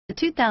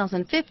The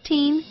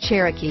 2015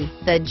 Cherokee.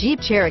 The Jeep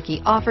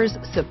Cherokee offers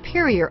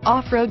superior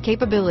off-road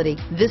capability.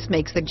 This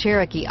makes the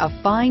Cherokee a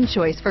fine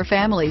choice for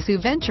families who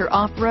venture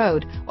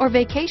off-road or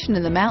vacation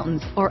in the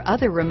mountains or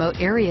other remote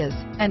areas,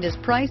 and is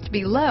priced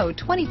below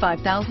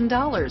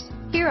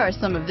 $25,000. Here are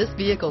some of this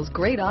vehicle's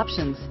great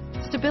options: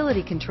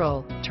 stability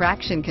control,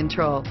 traction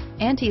control,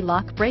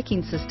 anti-lock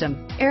braking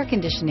system, air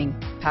conditioning,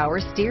 power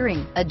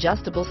steering,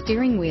 adjustable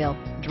steering wheel,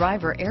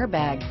 driver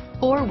airbag,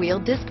 four-wheel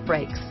disc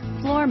brakes,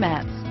 floor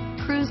mats,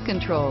 cruise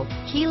control,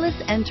 keyless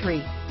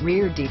entry,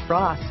 rear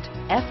defrost,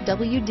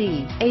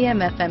 FWD,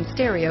 AM/FM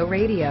stereo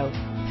radio,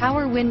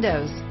 power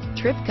windows,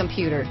 trip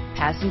computer,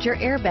 passenger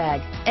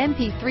airbag,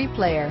 MP3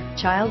 player,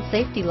 child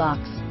safety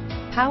locks,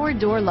 power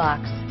door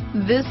locks.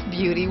 This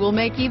beauty will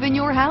make even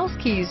your house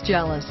keys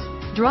jealous.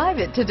 Drive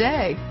it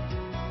today.